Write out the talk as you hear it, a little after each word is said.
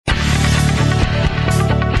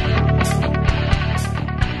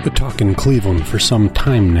The talk in Cleveland for some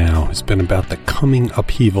time now has been about the coming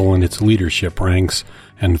upheaval in its leadership ranks,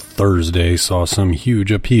 and Thursday saw some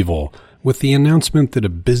huge upheaval with the announcement that a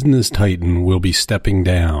business titan will be stepping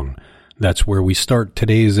down. That's where we start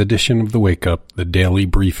today's edition of The Wake Up, the daily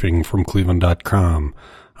briefing from Cleveland.com.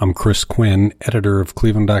 I'm Chris Quinn, editor of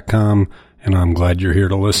Cleveland.com, and I'm glad you're here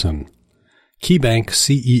to listen. KeyBank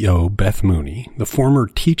CEO Beth Mooney, the former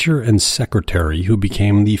teacher and secretary who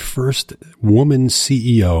became the first woman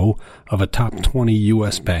CEO of a top 20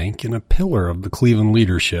 U.S. bank and a pillar of the Cleveland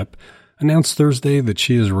leadership, announced Thursday that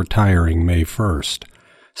she is retiring May 1st.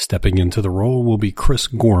 Stepping into the role will be Chris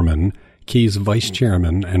Gorman, Key's vice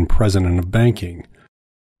chairman and president of banking.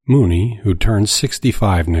 Mooney, who turns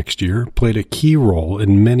 65 next year, played a key role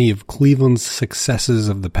in many of Cleveland's successes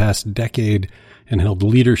of the past decade and held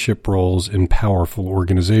leadership roles in powerful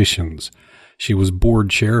organizations. She was board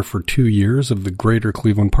chair for 2 years of the Greater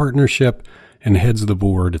Cleveland Partnership and heads the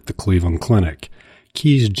board at the Cleveland Clinic.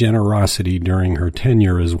 Key's generosity during her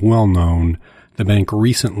tenure is well known. The bank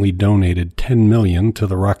recently donated $10 million to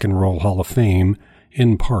the Rock and Roll Hall of Fame,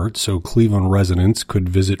 in part so Cleveland residents could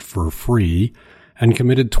visit for free, and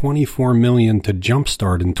committed $24 million to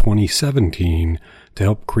Jumpstart in 2017 to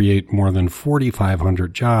help create more than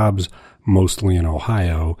 4,500 jobs, mostly in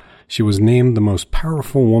Ohio. She was named the most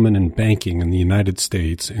powerful woman in banking in the United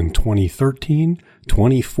States in 2013,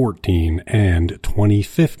 2014, and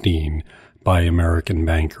 2015 by American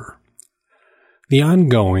Banker. The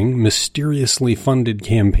ongoing, mysteriously funded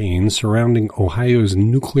campaign surrounding Ohio's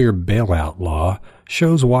nuclear bailout law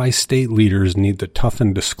shows why state leaders need to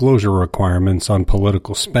toughen disclosure requirements on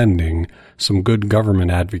political spending, some good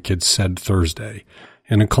government advocates said Thursday.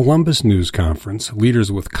 In a Columbus news conference,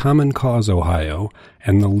 leaders with Common Cause Ohio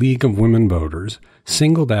and the League of Women Voters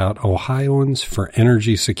singled out Ohioans for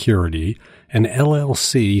Energy Security, an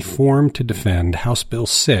LLC formed to defend House Bill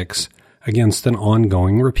 6 against an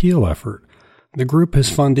ongoing repeal effort. The group has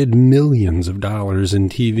funded millions of dollars in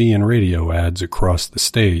TV and radio ads across the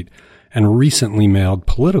state and recently mailed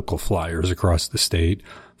political flyers across the state,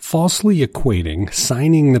 falsely equating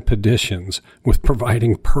signing the petitions with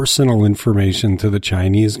providing personal information to the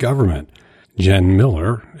Chinese government. Jen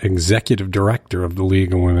Miller, executive director of the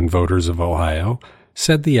League of Women Voters of Ohio,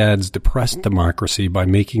 said the ads depressed democracy by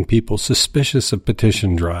making people suspicious of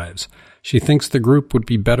petition drives. She thinks the group would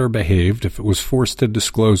be better behaved if it was forced to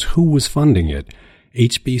disclose who was funding it.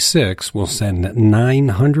 HB 6 will send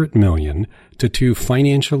 $900 million to 2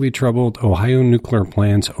 financially troubled Ohio nuclear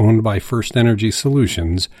plants owned by First Energy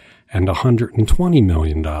Solutions and $120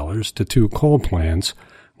 million to 2 coal plants,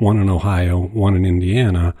 one in Ohio, one in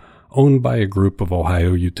Indiana, owned by a group of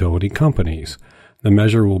Ohio utility companies. The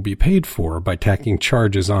measure will be paid for by tacking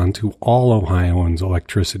charges onto all Ohioans'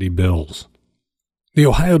 electricity bills. The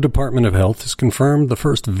Ohio Department of Health has confirmed the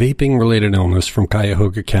first vaping-related illness from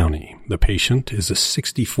Cuyahoga County. The patient is a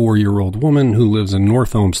 64-year-old woman who lives in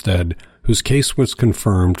North Olmsted, whose case was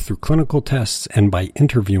confirmed through clinical tests and by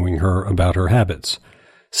interviewing her about her habits.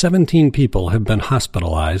 17 people have been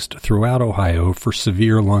hospitalized throughout Ohio for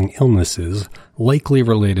severe lung illnesses likely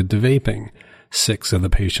related to vaping. 6 of the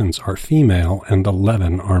patients are female and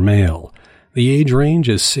 11 are male. The age range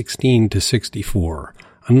is 16 to 64.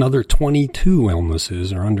 Another 22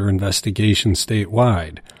 illnesses are under investigation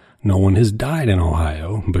statewide. No one has died in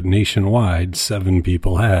Ohio, but nationwide, 7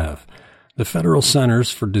 people have. The Federal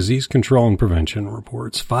Centers for Disease Control and Prevention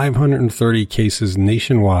reports 530 cases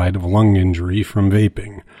nationwide of lung injury from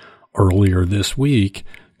vaping. Earlier this week,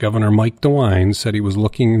 Governor Mike DeWine said he was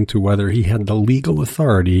looking into whether he had the legal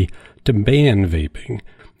authority to ban vaping.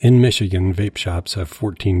 In Michigan, vape shops have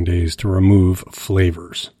 14 days to remove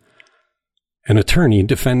flavors. An attorney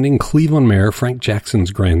defending Cleveland Mayor Frank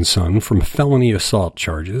Jackson's grandson from felony assault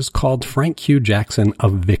charges called Frank Q. Jackson a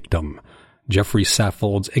victim. Jeffrey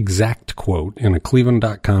Saffold's exact quote in a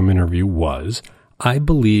Cleveland.com interview was, "I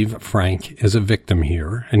believe Frank is a victim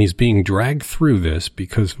here, and he's being dragged through this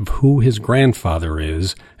because of who his grandfather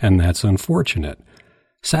is, and that's unfortunate."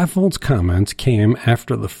 Saffold's comments came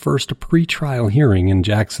after the first pretrial hearing in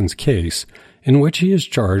Jackson's case, in which he is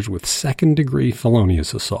charged with second-degree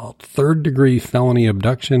felonious assault, third-degree felony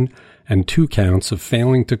abduction, and 2 counts of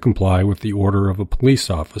failing to comply with the order of a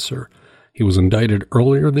police officer. He was indicted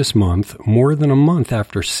earlier this month, more than a month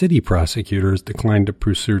after city prosecutors declined to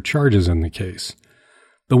pursue charges in the case.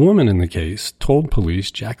 The woman in the case told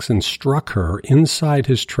police Jackson struck her inside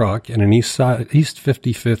his truck at an East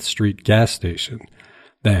 55th Street gas station.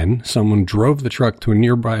 Then, someone drove the truck to a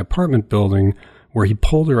nearby apartment building where he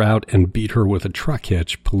pulled her out and beat her with a truck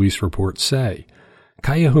hitch, police reports say.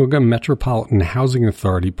 Cuyahoga Metropolitan Housing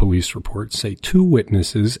Authority police reports say 2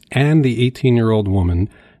 witnesses and the 18-year-old woman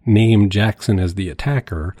named Jackson as the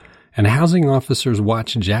attacker, and housing officers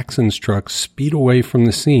watched Jackson's truck speed away from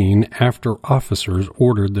the scene after officers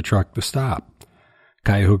ordered the truck to stop.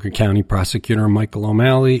 Cuyahoga County Prosecutor Michael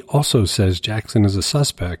O'Malley also says Jackson is a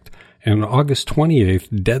suspect in an August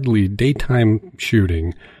 28th deadly daytime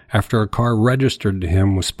shooting after a car registered to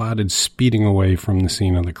him was spotted speeding away from the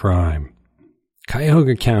scene of the crime.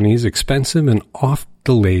 Cuyahoga County's expensive and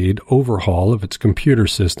oft-delayed overhaul of its computer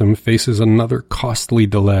system faces another costly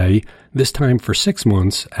delay, this time for 6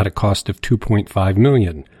 months at a cost of $2.5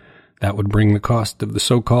 million. That would bring the cost of the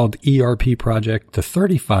so-called ERP project to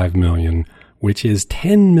 $35 million, which is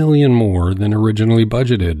 $10 million more than originally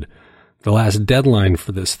budgeted. The last deadline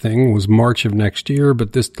for this thing was March of next year,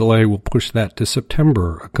 but this delay will push that to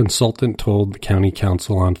September, a consultant told the county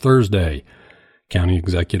council on Thursday. County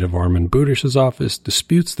Executive Armin Budish's office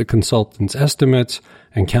disputes the consultant's estimates,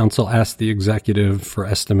 and council asked the executive for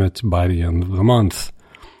estimates by the end of the month.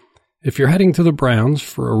 If you're heading to the Browns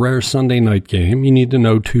for a rare Sunday night game, you need to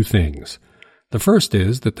know 2 things. The first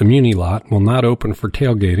is that the Muni lot will not open for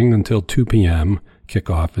tailgating until 2 p.m.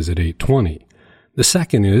 Kickoff is at 8:20. The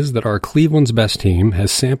second is that our Cleveland's Best team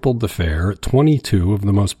has sampled the fare at 22 of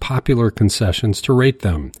the most popular concessions to rate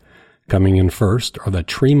them. Coming in first are the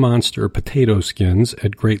Tree Monster potato skins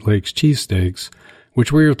at Great Lakes Cheesesteaks,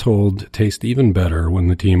 which we are told taste even better when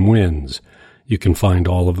the team wins. You can find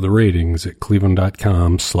all of the ratings at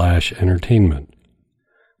cleveland.com/entertainment.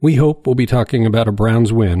 We hope we'll be talking about a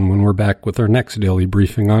Browns win when we're back with our next daily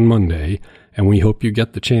briefing on Monday, and we hope you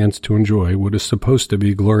get the chance to enjoy what is supposed to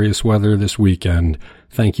be glorious weather this weekend.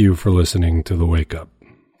 Thank you for listening to The Wake Up.